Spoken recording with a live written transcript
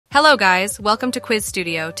Hello guys, welcome to Quiz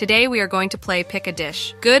Studio. Today we are going to play Pick a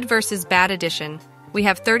Dish. Good versus bad edition. We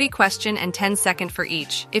have 30 question and 10 second for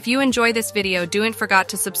each. If you enjoy this video, don't forget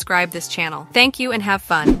to subscribe this channel. Thank you and have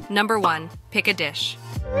fun. Number 1. Pick a dish.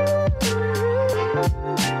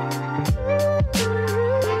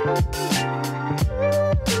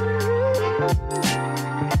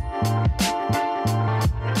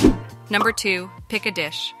 Number 2. Pick a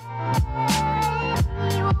dish.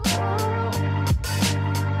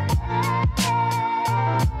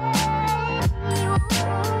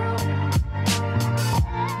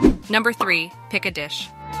 Number 3. Pick a dish.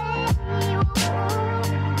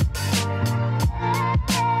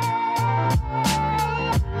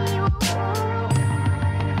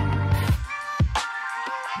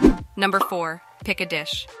 Number 4. Pick a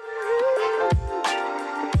dish.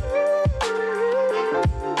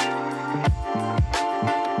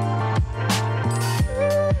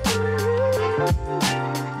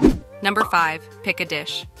 Number 5. Pick a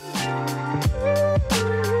dish.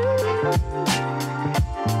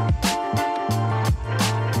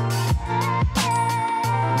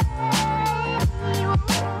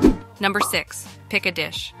 Number 6. Pick a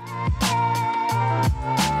dish.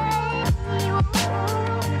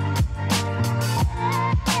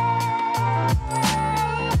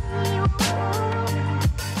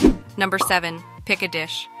 Number 7. Pick a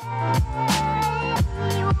dish.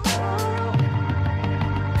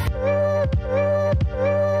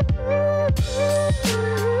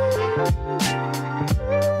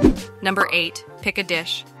 Number 8. Pick a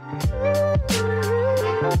dish.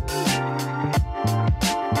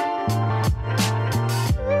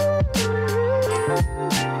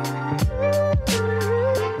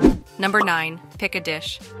 Number 9. Pick a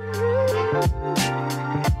dish.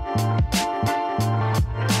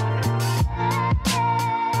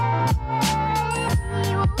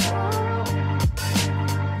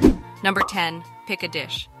 Number 10. Pick a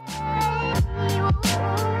dish.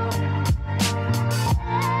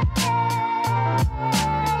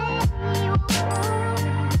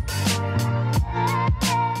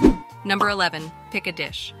 Number 11. Pick a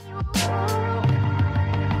dish.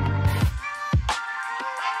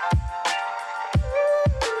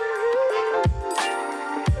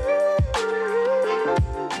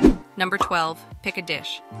 Number 12. Pick a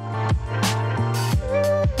dish.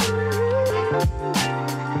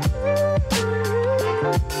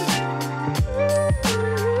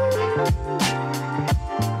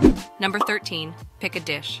 Number 13. Pick a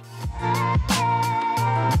dish.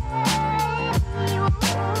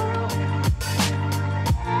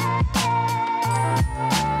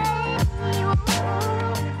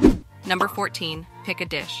 Number 14. Pick a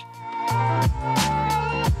dish.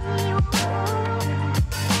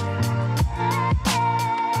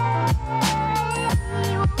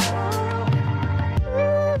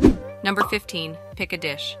 Number 15. Pick a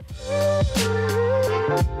dish.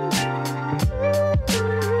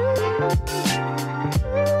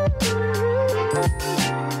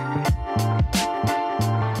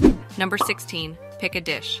 Number 16. Pick a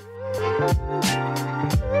dish.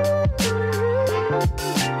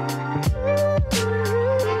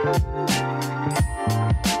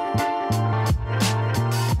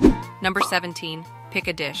 Number 17. Pick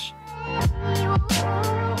a dish.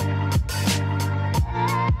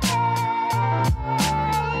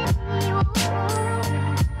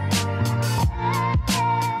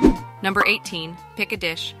 Number 18. Pick a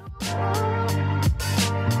dish.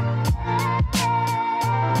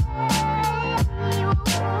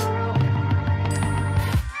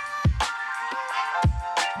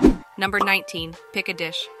 Number 19. Pick a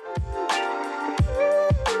dish.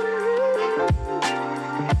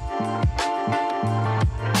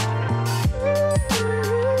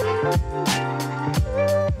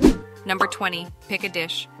 Number 20. Pick a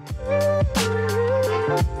dish.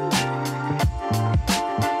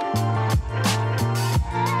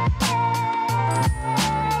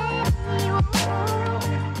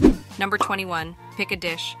 Number 21. Pick a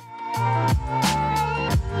dish.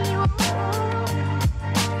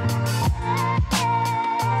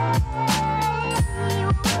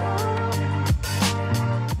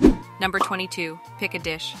 Number 22. Pick a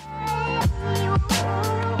dish.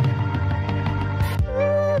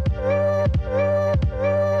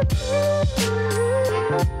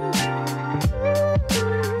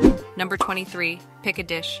 Number 23. Pick a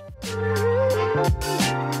dish.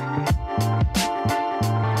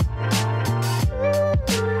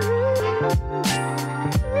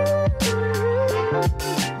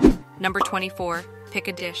 Number 24. Pick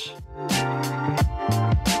a dish.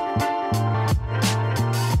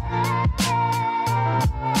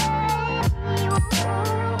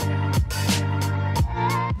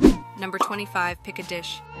 Number 25, pick a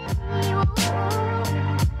dish.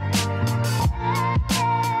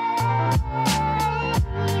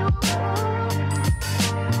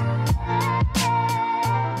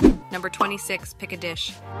 Number 26, pick a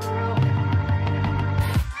dish.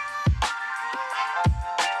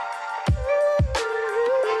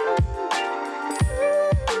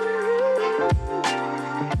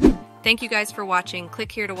 Thank you guys for watching.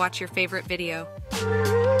 Click here to watch your favorite video.